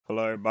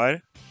Hello everybody,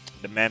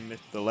 the man,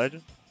 myth, the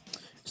legend.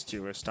 It's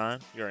tier list time.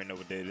 You already know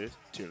what day it is.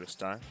 Tier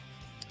list time.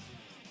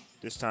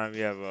 This time we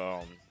have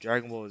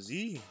Dragon Ball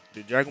Z,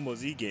 the Dragon Ball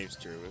Z games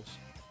tier list.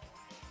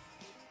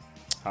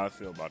 How I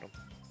feel about them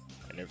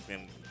and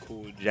everything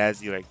cool,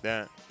 jazzy like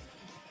that.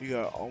 We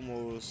got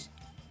almost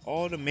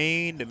all the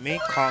main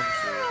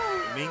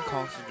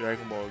console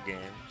Dragon Ball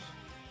games.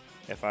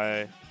 If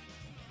I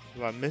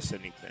miss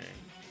anything,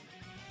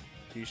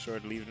 be sure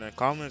to leave it in the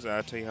comments and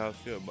I'll tell you how I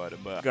feel about it.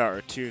 But we got our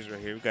tiers right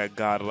here. We got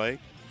Godlike,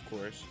 of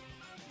course.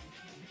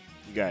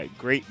 You got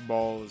Great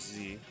Ball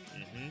Z.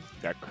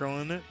 Got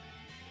Krillin in it,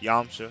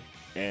 Yamcha,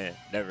 and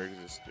Never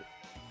Existed.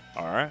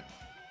 Alright.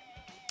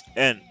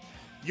 And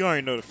you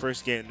already know the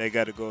first game they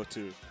gotta go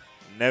to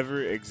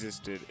Never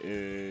Existed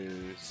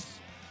is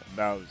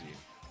Bowsy.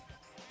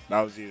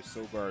 Bowsy is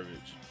so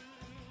garbage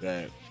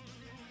that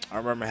I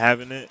remember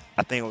having it.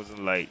 I think it was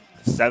in like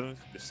the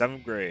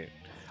seventh grade.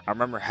 I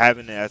remember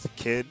having it as a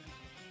kid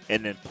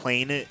and then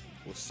playing it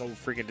was so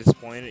freaking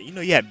disappointed. You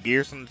know, you had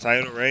Beerus on the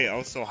title, right? I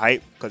was so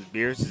hyped because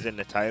Beerus is in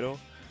the title,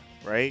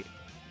 right?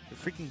 The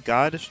freaking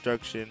God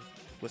Destruction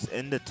was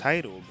in the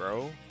title,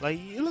 bro. Like,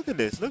 look at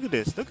this, look at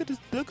this, look at this,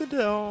 look at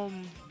the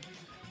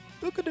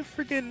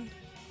freaking.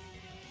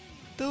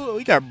 Dude,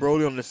 we got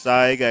Broly on the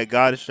side. You got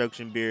God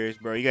Destruction Beerus,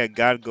 bro. You got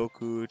God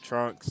Goku,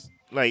 Trunks.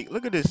 Like,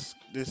 look at this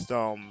it's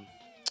a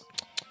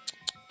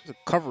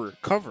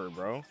cover,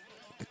 bro.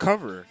 The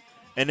cover.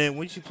 And then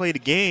once you play the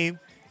game,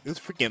 it was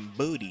freaking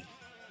booty.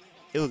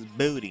 It was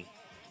booty.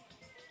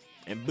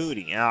 And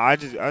booty. And I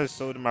just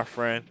sold it to my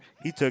friend.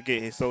 He took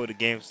it, he sold the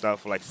GameStop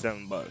for like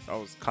 $7. I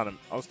was kinda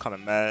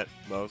mad,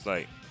 but I was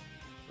like,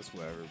 it's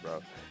whatever,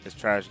 bro. It's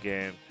trash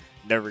game.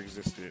 Never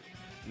existed.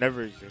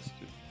 Never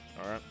existed.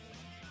 Alright.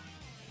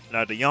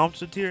 Now the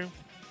Yamcha tier.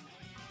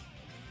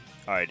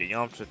 Alright, the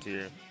Yamcha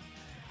tier.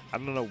 I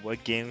don't know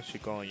what game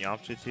should go on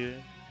Yamcha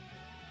tier.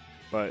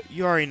 But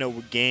you already know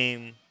what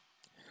game.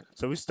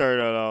 So we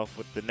started off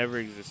with the Never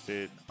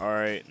Existed.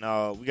 Alright,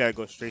 now we gotta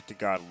go straight to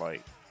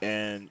Godlike.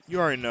 And you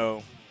already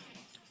know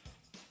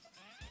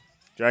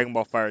Dragon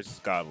Ball FighterZ is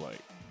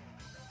Godlike.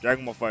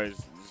 Dragon Ball FighterZ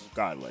is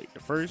Godlike.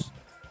 The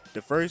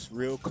first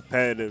real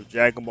competitive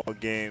Dragon Ball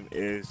game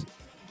is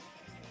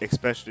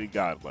especially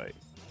Godlike.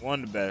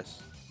 One of the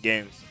best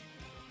games.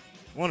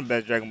 One of the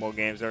best Dragon Ball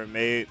games ever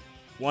made.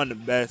 One of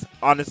the best,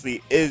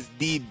 honestly, is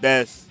the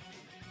best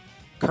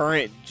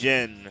current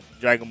gen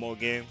Dragon Ball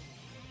game.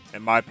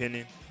 In my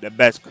opinion. The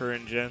best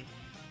current gen.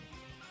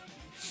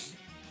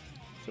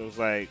 So it's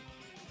like,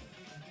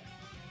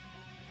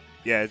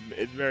 yeah,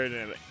 it's better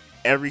than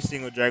every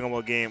single Dragon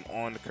Ball game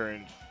on the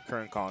current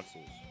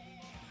consoles.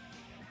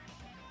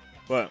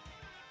 But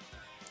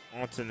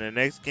on to the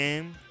next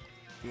game.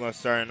 We're gonna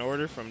start in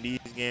order from these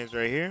games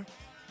right here.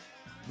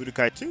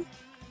 Budokai 2.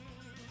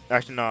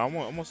 Actually, no, I'm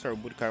gonna start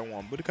with Budokai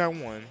 1.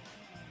 Budokai 1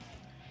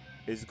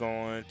 is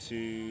going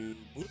to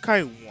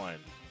Budokai 1.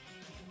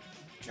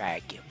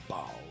 Dragon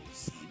Ball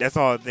Z. That's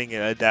all I'm thinking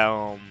of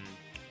that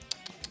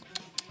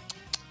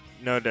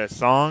you know that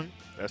song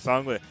with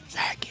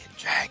Dragon,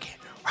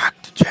 rock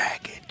the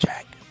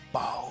Dragon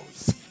Ball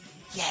Z.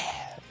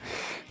 Yeah.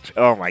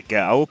 Oh my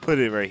god, I will put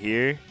it right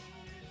here.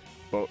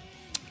 But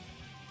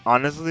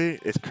honestly,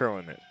 it's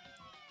curling it.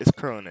 It's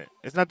curling it.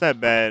 It's not that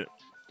bad.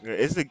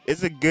 It's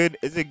a good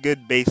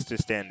base to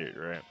standard,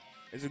 right?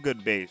 It's a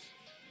good base.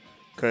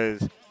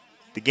 Cause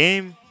the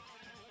game,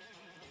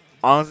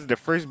 honestly, the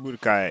first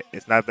Budokai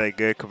is not that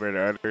good compared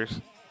to others,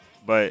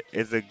 but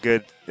it's a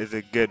good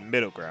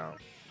middle ground.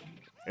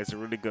 It's a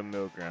really good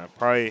middle ground.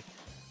 Probably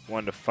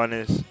one of the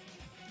funnest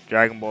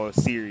Dragon Ball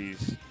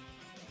series.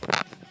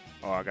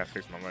 Oh, I gotta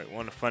fix my mic.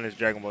 One of the funnest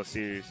Dragon Ball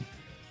series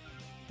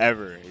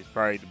ever. It's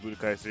probably the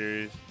Budokai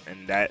series,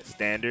 and that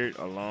standard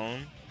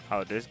alone,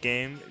 how this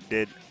game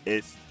did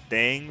its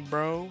thing,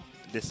 bro.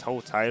 This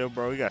whole title,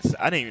 bro. I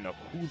didn't even know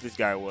who this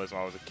guy was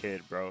when I was a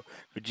kid, bro.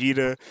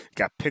 Vegeta,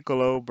 got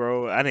Piccolo,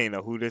 bro. I didn't even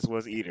know who this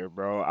was either,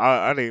 bro.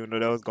 I didn't even know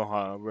that was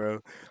Gohan,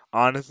 bro.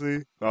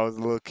 Honestly, I was a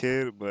little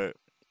kid, but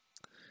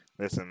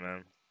listen,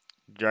 man.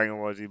 Dragon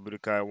Ball Z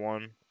Budokai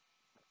 1,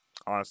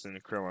 honestly, the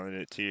Krillin in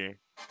it tier.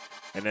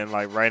 And then,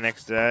 like, right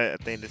next to that, I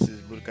think this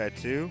is Budokai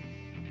 2.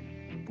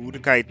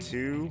 Budokai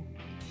 2,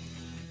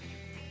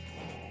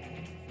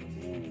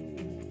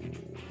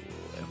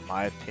 in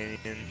my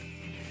opinion,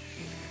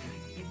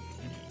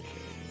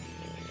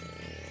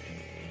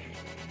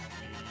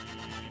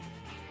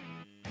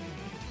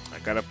 I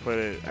gotta put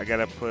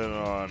it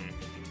on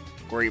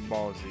Great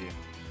Ball Z.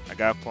 I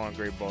gotta put on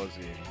Great Ball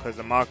Z because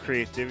the amount of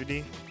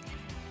creativity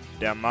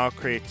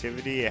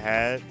it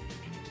had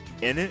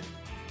in it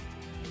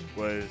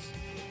was,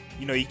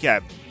 you know, you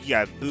got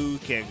Boo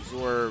can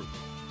absorb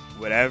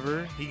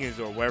whatever. He can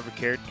absorb whatever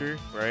character,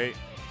 right?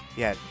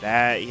 He had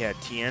that. He had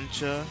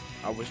Tiencha.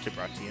 I wish they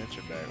brought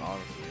Tiencha back,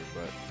 honestly,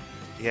 but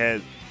he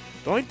had.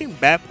 The only thing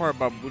bad part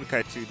about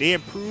Budokai 2, they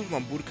improved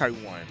on Budokai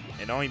 1,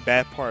 and the only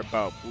bad part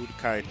about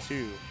Budokai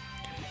 2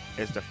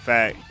 is the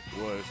fact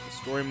was the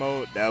story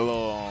mode, that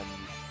little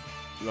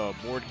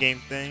board game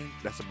thing.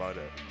 That's about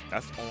it.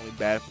 That's the only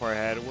bad part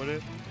I had with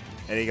it.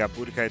 And they got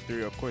Budokai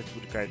 3. Of course,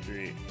 Budokai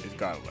 3 is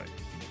godlike.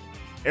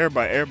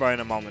 Everybody in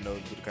the mama knows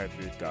Budokai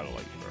 3 is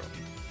godlike, bro.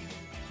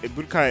 If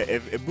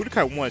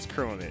Budokai 1 is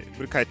Krillin it,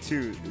 Budokai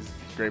 2 is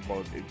Great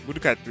Balls.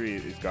 Budokai 3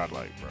 is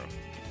godlike, bro.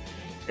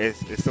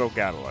 It's so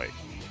godlike.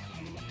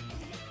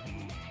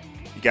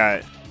 You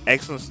got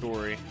excellent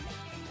story.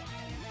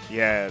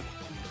 You have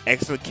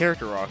excellent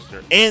character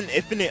roster and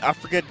infinite. I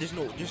forget. There's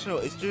no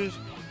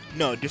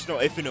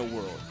infinite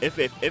world. If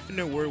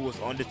infinite world was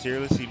on the tier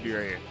list, he'd be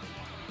right here.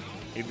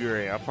 He'd be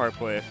right here. I'll probably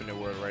play infinite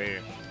world right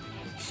here,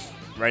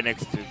 right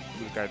next to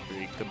Budokai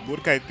 3. Cause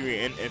Budokai 3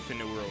 and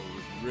Infinite World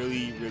was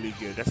really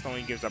good. That's the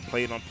only games I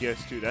played on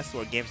PS2. That's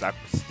what games I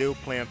still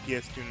play on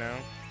PS2 now.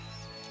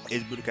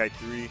 Is Budokai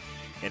 3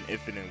 and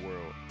Infinite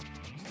World.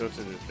 Still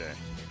to this day,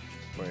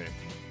 play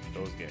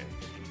those games.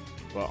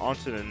 But on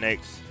to the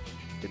next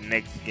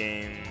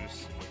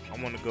games.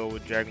 I'm gonna go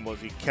with Dragon Ball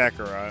Z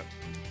Kakarot.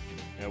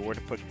 And where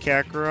to put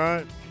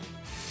Kakarot?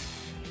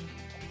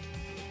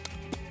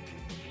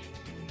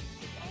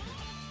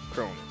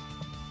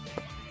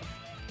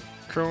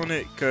 Krillin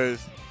it,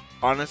 cause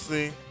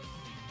honestly,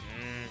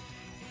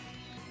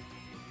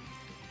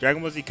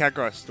 Dragon Ball Z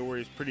Kakarot's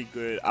story is pretty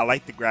good. I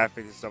like the graphics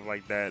and stuff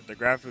like that. The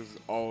graphics is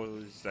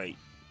always like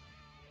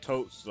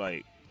totes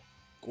like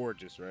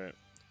gorgeous, right?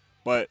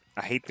 But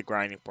I hate the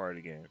grinding part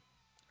of the game.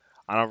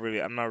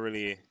 I'm not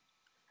really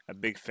a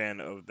big fan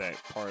of that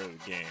part of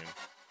the game.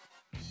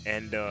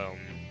 And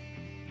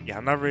yeah,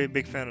 I'm not really a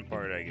big fan of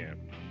part of that game.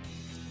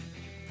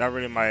 Not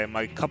really my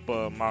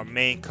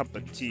main cup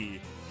of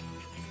tea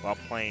while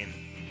playing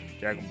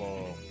Dragon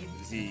Ball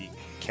Z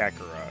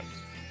Kakarot.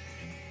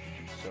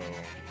 So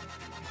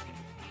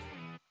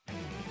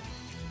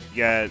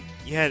yeah,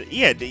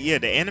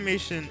 the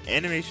animation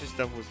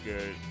stuff was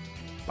good,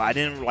 but I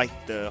didn't like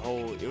the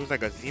whole. It was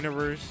like a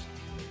Xenoverse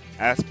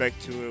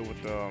aspect to it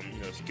with the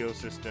skill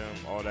system,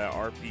 all that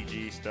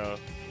RPG stuff.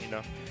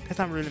 That's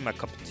not really my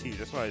cup of tea.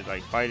 That's why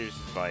like fighters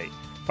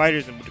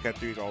in Budokai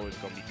 3 is always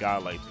gonna be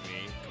godlike to me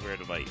compared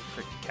to like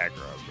freaking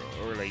Kakarot, bro,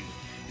 or like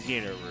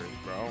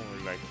Xenoverse, bro. I don't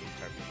really like those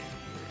type of games,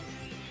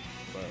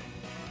 bro. But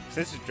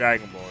since it's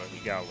Dragon Ball, we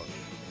gotta love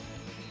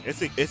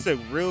it.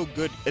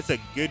 It's a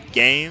good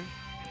game.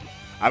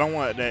 I don't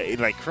want that.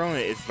 Like Krillin,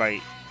 it's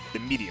like the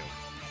medium.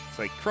 It's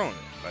like Krillin,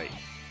 like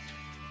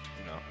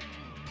you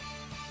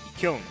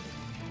kill me.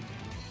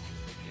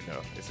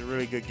 It's a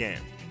really good game.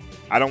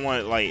 I don't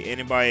want like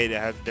anybody that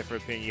has a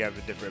different opinion. You have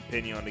a different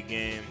opinion on the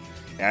game.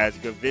 It has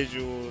good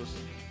visuals,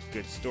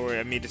 good story.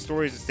 I mean, the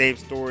story is the same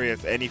story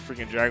as any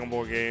freaking Dragon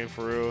Ball game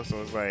for real.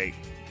 So it's like,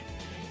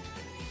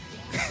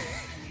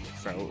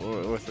 so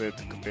what's it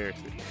to compare to?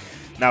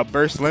 Now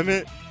burst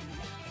limit,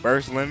 bro.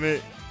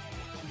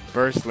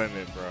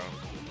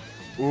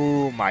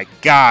 Oh my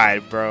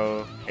god,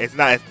 bro. It's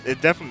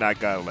definitely not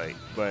godlike,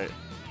 but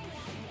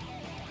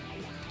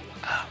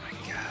oh my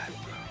god,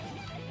 bro.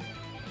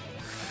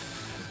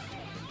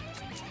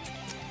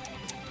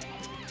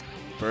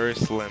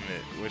 Burst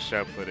limit. Where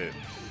should I put it?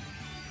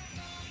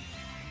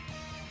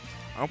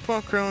 I'm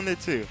putting Krillin it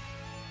too.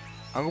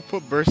 I'm gonna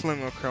put burst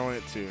limit on Krillin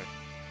it too.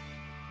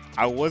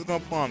 I was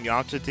gonna put on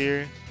Yamcha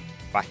tier,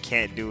 but I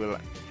can't do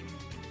it.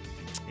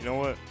 You know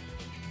what?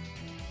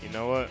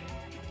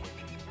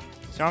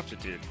 It's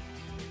Yamcha tier.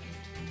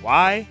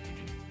 Why?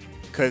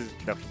 Because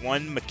the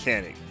one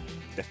mechanic,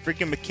 the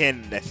freaking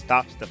mechanic that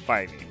stops the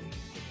fighting,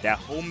 that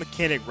whole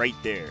mechanic right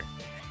there,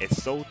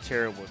 it's so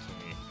terrible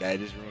to me that it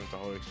just ruins the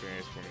whole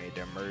experience for me.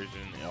 The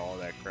immersion and all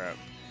that crap.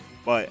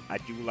 But I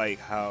do like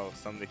how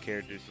some of the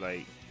characters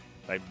like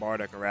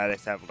Bardock and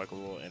Raditz have like a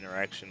little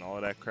interaction,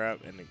 all that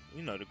crap, and the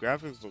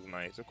graphics look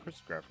nice. Of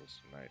course, the graphics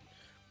look nice.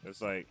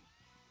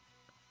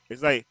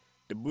 It's like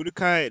the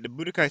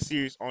Budokai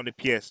series on the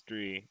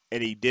PS3,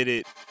 and they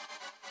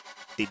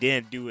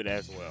didn't do it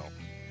as well.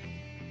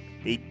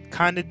 They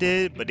kind of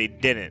did, but they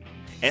didn't.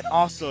 And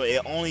also,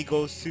 it only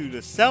goes to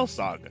the Cell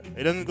Saga.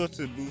 It doesn't go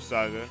to the Buu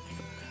Saga.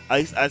 At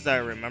least as I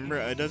remember,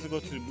 it doesn't go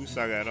to the Buu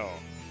Saga at all.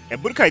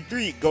 And Budokai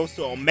 3 goes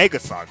to Omega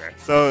Saga.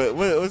 So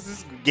what's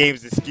this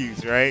game's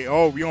excuse, right?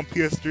 Oh, we on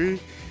PS3,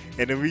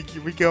 and then we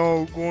can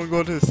all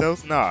go to the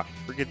Cells. Nah,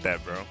 forget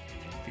that, bro.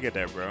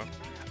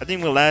 I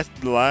think the last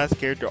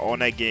character on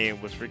that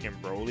game was freaking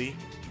Broly.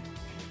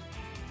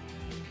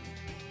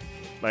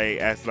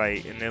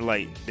 And then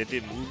they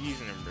did movies,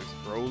 and then there's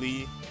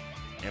Broly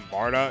and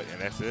Bardock,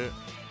 and that's it.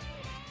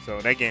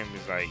 So that game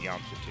is like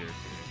Yamcha tier.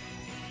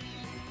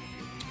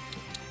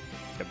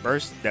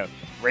 The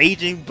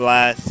Raging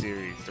Blast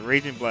series.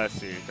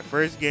 The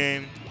first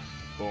game,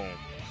 boom.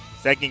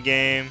 Second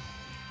game,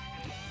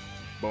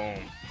 boom.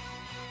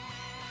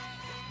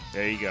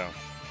 There you go.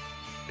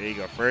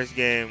 First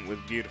game was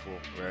beautiful,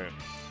 right?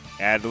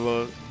 Add the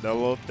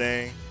little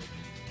thing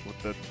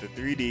with the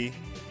 3D.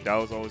 That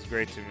was always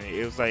great to me.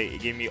 It was like,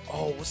 it gave me,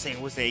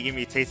 it gave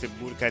me a taste of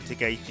Budokai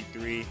Tenkaichi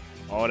 3,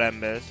 all that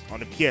mess. On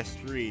the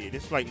PS3,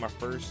 this is like my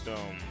first,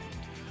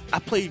 I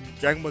played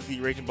Dragon Ball Z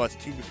Raging Blast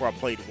 2 before I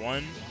played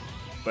 1.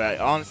 But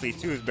honestly,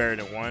 2 is better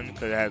than 1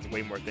 because it has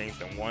way more things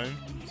than 1.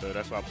 So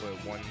that's why I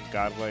put 1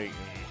 godlike.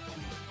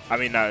 And I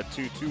mean,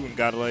 two in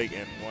Godlike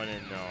and one in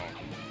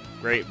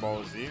Great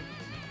Ball Z.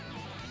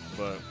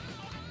 But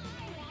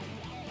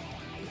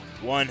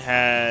one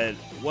had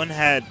one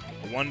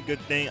good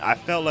thing. I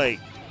felt like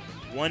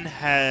one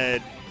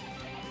had,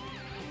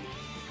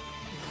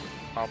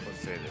 how am I gonna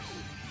say this?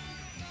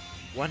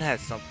 One had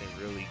something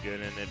really good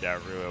in it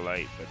that I really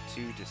liked, but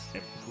two just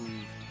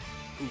improved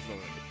on the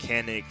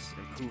mechanics,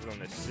 improved on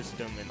the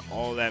system and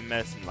all that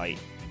mess, and like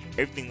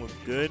everything was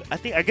good.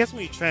 I guess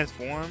when you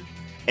transform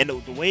and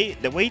the way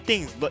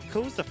things look,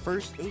 cause it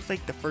was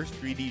like the first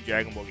 3D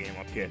Dragon Ball game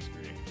on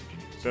PS3.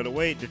 So the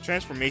way the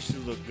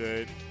transformations look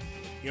good.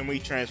 You know, when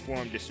you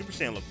transform, the Super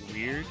Saiyan looked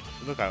weird.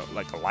 It looked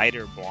like a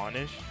lighter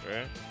blondish,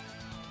 right?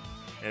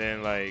 And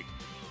then like,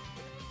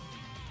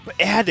 but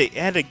it had a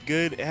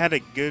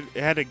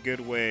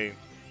good way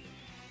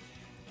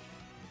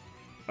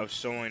of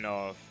showing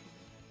off.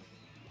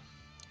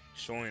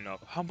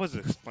 How was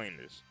it explain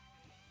this?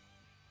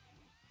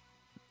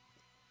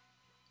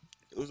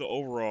 It was an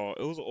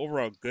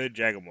overall good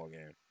Dragon Ball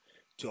game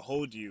to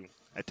hold you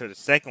until the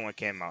second one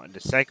came out, and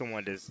the second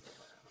one just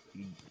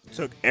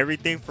took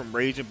everything from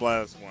Rage and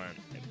Blast 1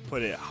 and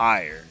put it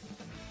higher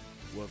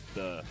with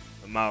the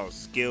amount of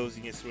skills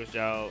you can switch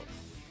out.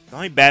 The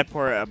only bad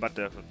part about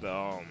the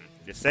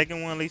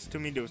second one, at least to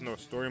me, there was no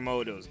story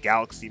mode. There was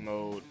Galaxy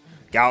mode.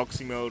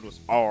 Galaxy mode was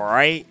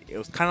alright. It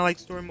was kind of like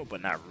story mode,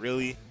 but not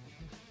really.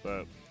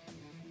 But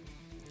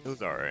it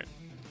was alright.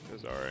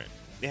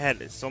 It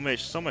had so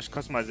much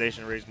customization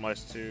in Rage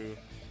Blast 2.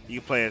 You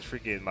could play as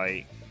freaking,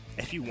 like,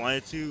 if you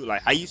wanted to.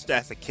 Like, I used to,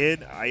 as a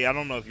kid, I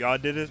don't know if y'all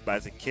did this, but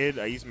as a kid,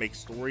 I used to make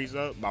stories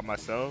up by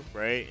myself,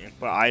 right? And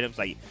put items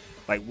like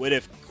what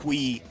if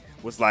Kui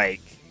was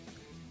like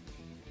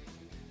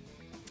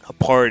a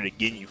part of the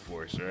Ginyu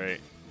Force,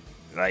 right?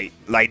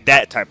 Like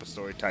that type of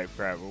story type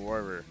crap or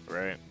whatever,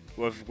 right?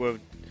 With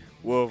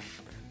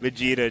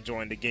Vegeta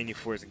joined the Ginyu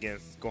Force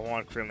against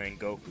Gohan, Krillin, and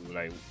Goku.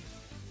 Like,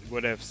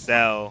 what if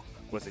Cell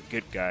was a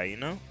good guy, you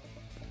know?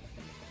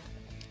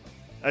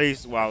 At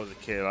least while I was a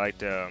kid, I like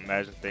to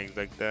imagine things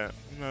like that.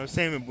 You know,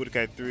 same in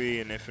Budokai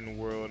 3 and Infinite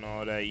World and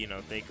all that. You know,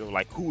 think of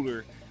like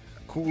Cooler.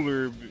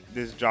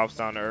 This drops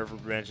down to Earth,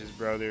 revenge his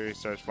brother. He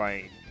starts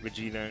fighting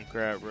Vegeta and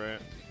crap, right?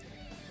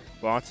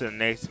 But on to the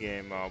next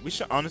game. We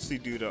should honestly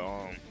do the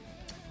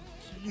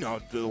you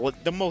know,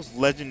 the most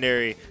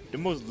legendary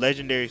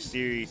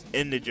series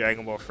in the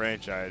Dragon Ball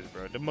franchise,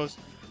 bro. The most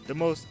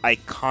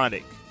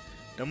iconic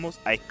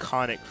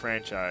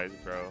franchise,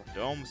 bro.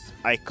 The most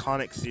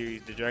iconic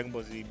series, the Dragon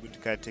Ball Z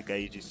Budokai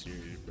Tenkaichi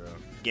series, bro.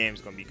 The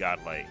game's gonna be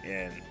godlike,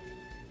 and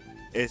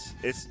it's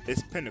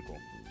pinnacle.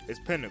 It's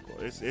pinnacle.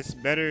 It's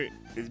better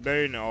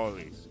than all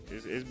these.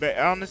 It's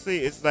better. Honestly,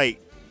 it's like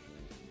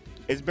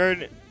it's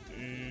better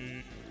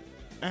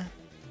than.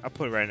 I'll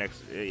put it right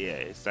next. Yeah,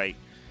 it's like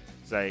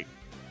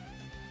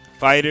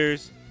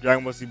Fighters,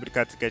 Dragon Ball Z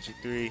Budokai Tenkaichi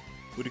 3,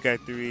 Budokai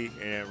 3,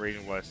 and then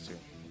Raging Blast 2.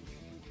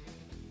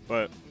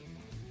 But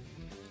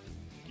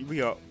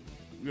we all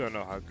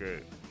know how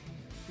good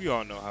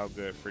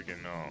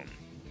freaking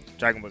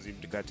Dragon Ball Z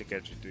Budokai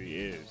Tenkaichi 3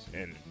 is,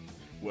 and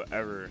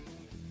whatever.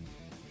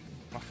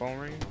 My phone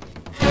ringing.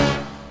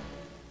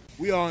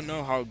 We all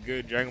know how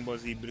good Dragon Ball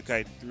Z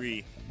Budokai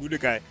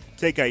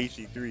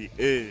Tenkaichi 3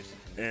 is,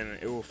 and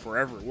it will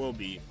forever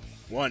be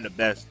one of the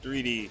best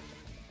 3D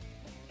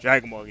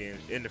Dragon Ball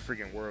games in the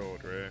freaking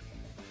world, right?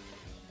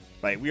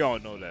 Like, we all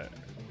know that.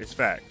 It's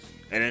facts.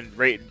 And then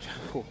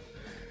Budokai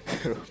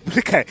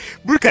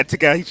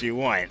Tenkaichi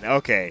 1.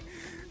 Okay.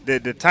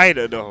 The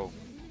title though.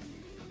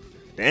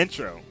 The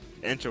intro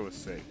was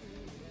sick.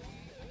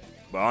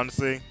 But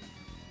honestly,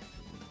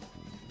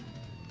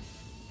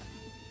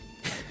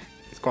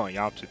 it's called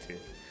Yamcha tier.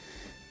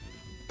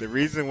 The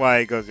reason why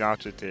it goes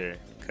Yamcha tier,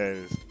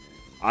 because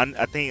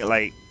I think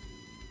like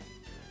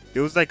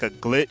there was like a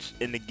glitch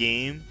in the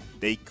game.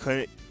 They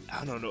couldn't,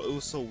 I don't know, it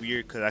was so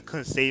weird because I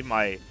couldn't save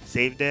my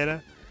save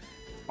data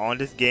on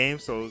this game,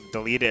 so it was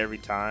deleted every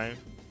time.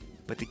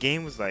 But the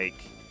game was like,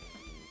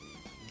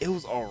 it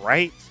was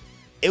alright.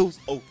 It was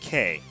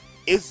okay.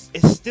 It's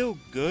still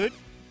good,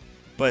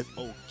 but it's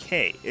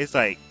okay. It's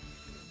the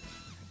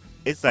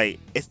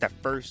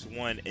first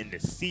one in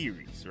the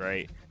series,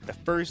 right? The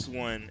first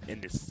one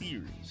in the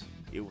series.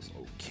 It was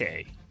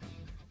okay.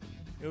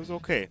 It was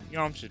okay.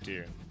 Yamcha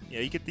tier. Yeah,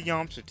 you get the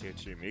Yamcha tier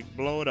treatment.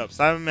 Blow it up.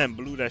 Cyberman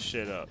blew that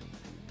shit up.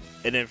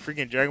 And then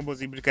freaking Dragon Ball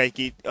Z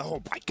Budokai,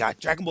 oh my god,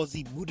 Dragon Ball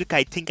Z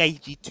Budokai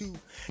Tenkaichi 2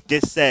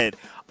 just said,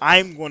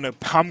 I'm gonna go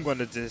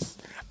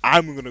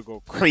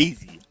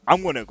crazy.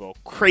 I'm gonna go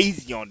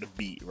crazy on the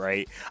beat,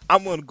 right?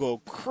 I'm gonna go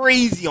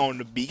crazy on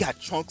the beat. You got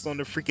Trunks on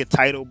the freaking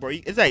title, bro.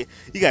 It's like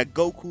you got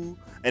Goku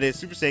and then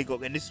Super Saiyan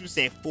Goku and then Super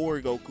Saiyan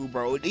 4 Goku,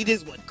 bro. They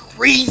just went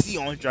crazy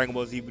on Dragon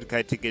Ball Z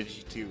Budokai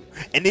Tenkaichi 2.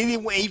 And then they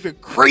went even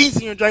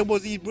crazy on Dragon Ball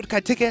Z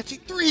Budokai Tenkaichi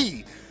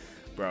 3.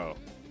 Bro.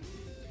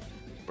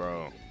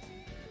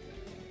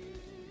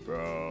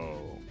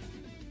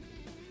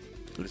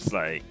 This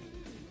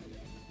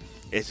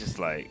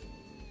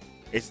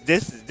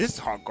is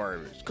hot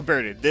garbage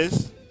compared to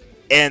this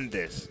and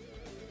this.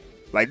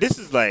 Like, this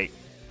is like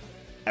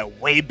a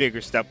way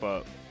bigger step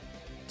up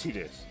to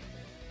this.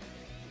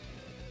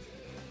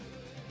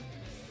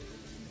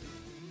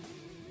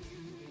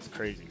 It's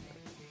crazy.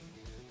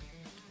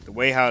 The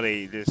way how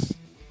they this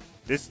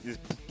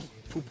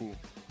poo poo,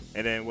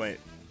 and then went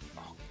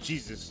oh,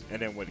 Jesus,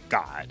 and then went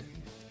God.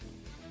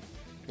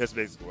 That's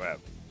basically what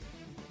happened.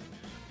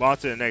 But on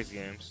to the next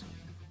games.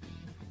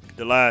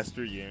 The last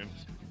three games.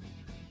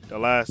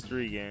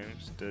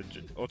 The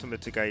Ultimate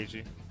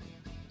Tekaichi,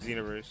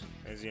 Xenoverse,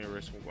 and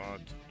Xenoverse 1,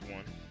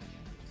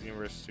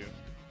 Xenoverse 2,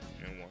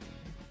 and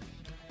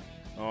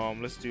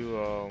 1. Let's do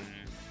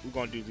we're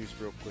gonna do these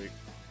real quick.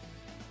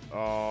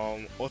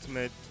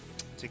 Ultimate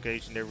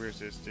Tekaichi never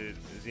existed.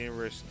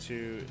 Xenoverse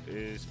 2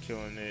 is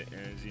killing it,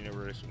 and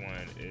Xenoverse 1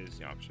 is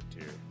Yamcha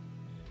tier.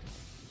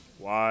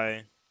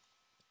 Why?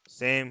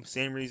 Same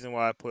reason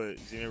why I put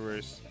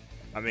Xenoverse.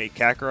 I made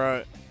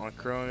Kakarot on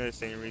Krillin.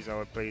 Same reason I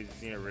would play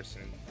Xenoverse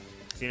and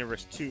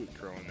Xenoverse 2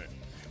 Krillin.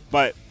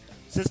 But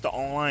since the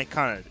online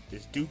kind of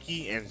is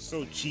dookie and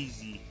so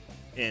cheesy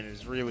and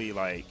it's really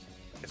like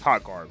it's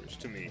hot garbage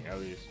to me at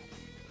least.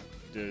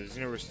 The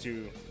Xenoverse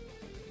 2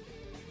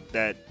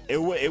 that it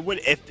would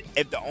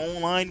if the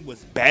online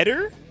was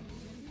better,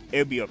 it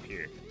would be up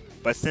here.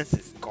 But since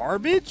it's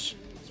garbage,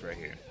 it's right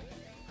here.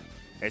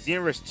 And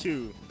Xenoverse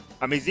 2,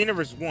 I mean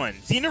Xenoverse 1.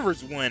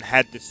 Xenoverse 1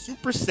 had the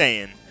Super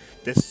Saiyan.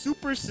 The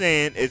Super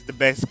Saiyan is the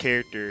best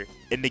character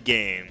in the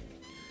game.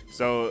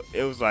 So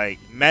it was like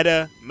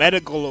meta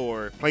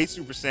galore. Play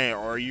Super Saiyan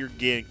or you're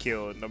getting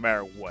killed no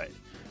matter what.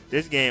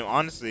 This game,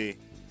 honestly,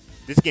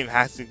 this game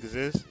has to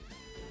exist.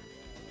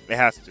 It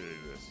has to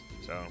exist.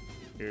 So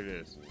here it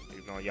is.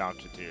 Even on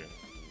Yamcha tier.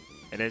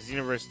 And then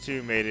Xenoverse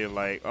 2 made it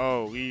like,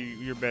 oh,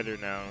 you're better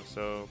now.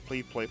 So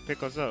please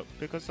pick us up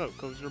because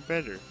you're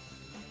better.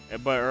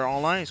 But our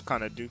online is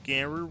kind of dookie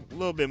and we're a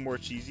little bit more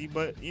cheesy.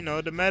 But you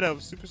know the meta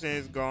of Super Saiyan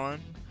is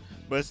gone,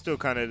 but it's still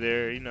kind of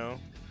there. You know,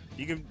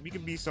 you can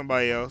be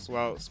somebody else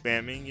while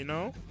spamming. You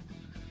know,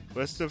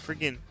 but it's still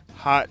freaking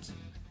hot,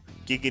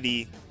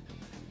 giggity.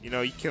 You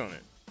know, you killing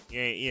it. You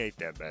ain't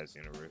that bad,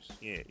 Xenoverse.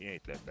 You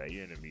ain't that bad.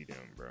 You're in the medium,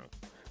 bro.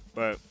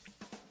 But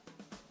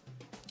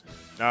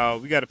now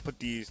we gotta put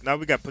these. Now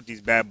we gotta put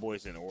these bad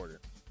boys in order.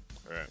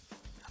 All right.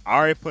 I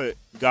already put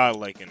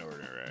Godlike in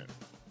order, right?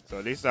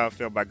 So this is how I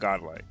feel about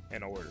Godlike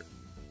in order.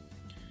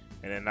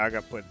 And then I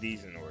gotta put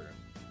these in order.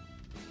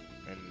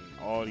 And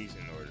all these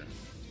in order.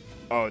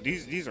 Oh,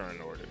 these are in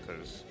order,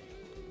 because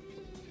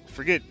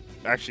forget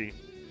actually.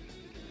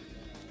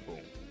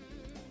 Boom.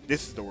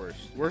 This is the worst.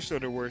 Worst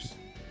of the worst.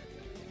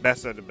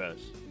 Best of the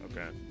best.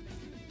 Okay.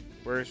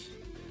 Worst,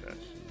 best.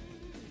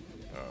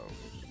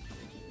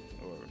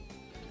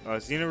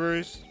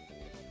 Xenoverse.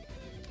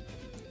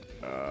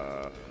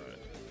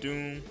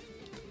 Doom.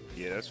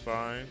 Yeah, that's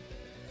fine.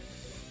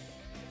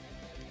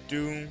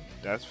 Doom,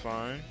 that's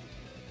fine.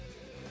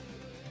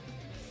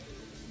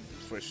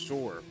 For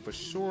sure,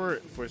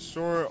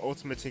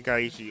 Ultimate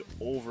Tenkaichi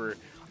over.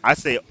 I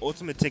say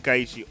Ultimate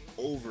Tenkaichi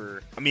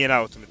over. I mean,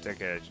 not Ultimate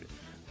Tenkaichi.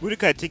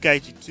 Budokai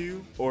Tenkaichi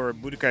 2 or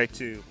Budokai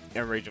 2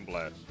 and Rage and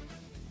Blast.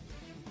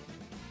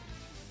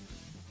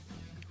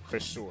 For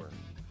sure.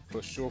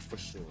 But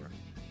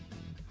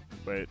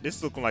this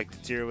is looking like the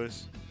tier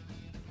list.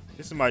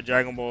 This is my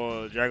Dragon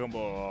Ball.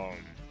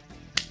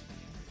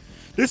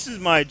 This is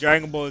my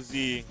Dragon Ball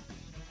Z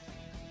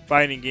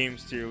fighting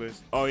games tier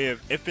list. Oh yeah,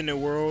 Infinite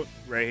World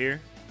right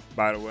here.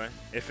 By the way,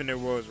 Infinite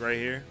World is right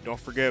here. Don't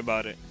forget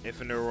about it.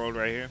 Infinite World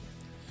right here.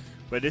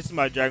 But this is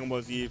my Dragon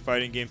Ball Z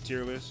fighting game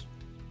tier list.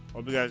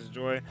 Hope you guys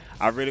enjoy.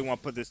 I really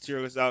want to put this tier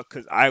list out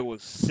because I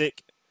was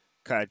sick.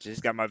 Cause I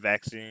just got my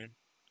vaccine,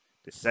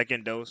 the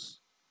second dose.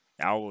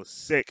 I was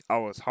sick. I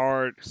was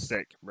hard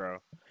sick, bro.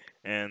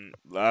 And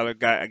I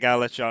gotta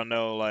let y'all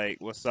know like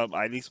what's up.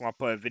 I at least want to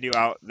put a video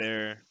out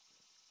there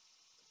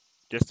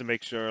just to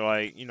make sure,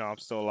 like, you know, I'm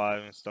still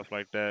alive and stuff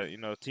like that. You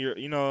know, Team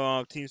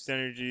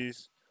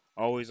Synergy's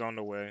always on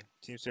the way.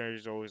 Team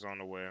Synergy's always on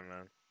the way,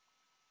 man.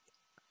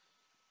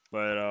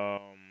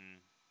 But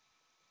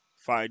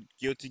fight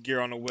Guilty Gear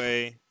on the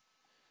way.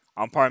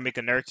 I'm probably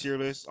making their tier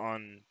list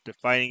on the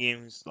fighting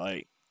games,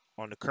 like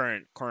on the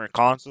current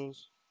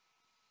consoles.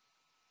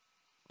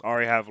 I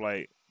already have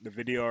like the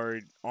video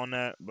already on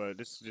that, but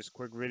this is just a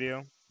quick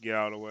video. Get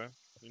out of the way,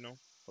 you know.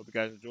 Hope you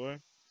guys enjoy.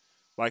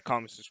 Like,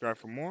 comment, subscribe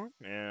for more,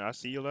 and I'll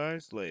see you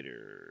guys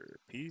later.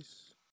 Peace.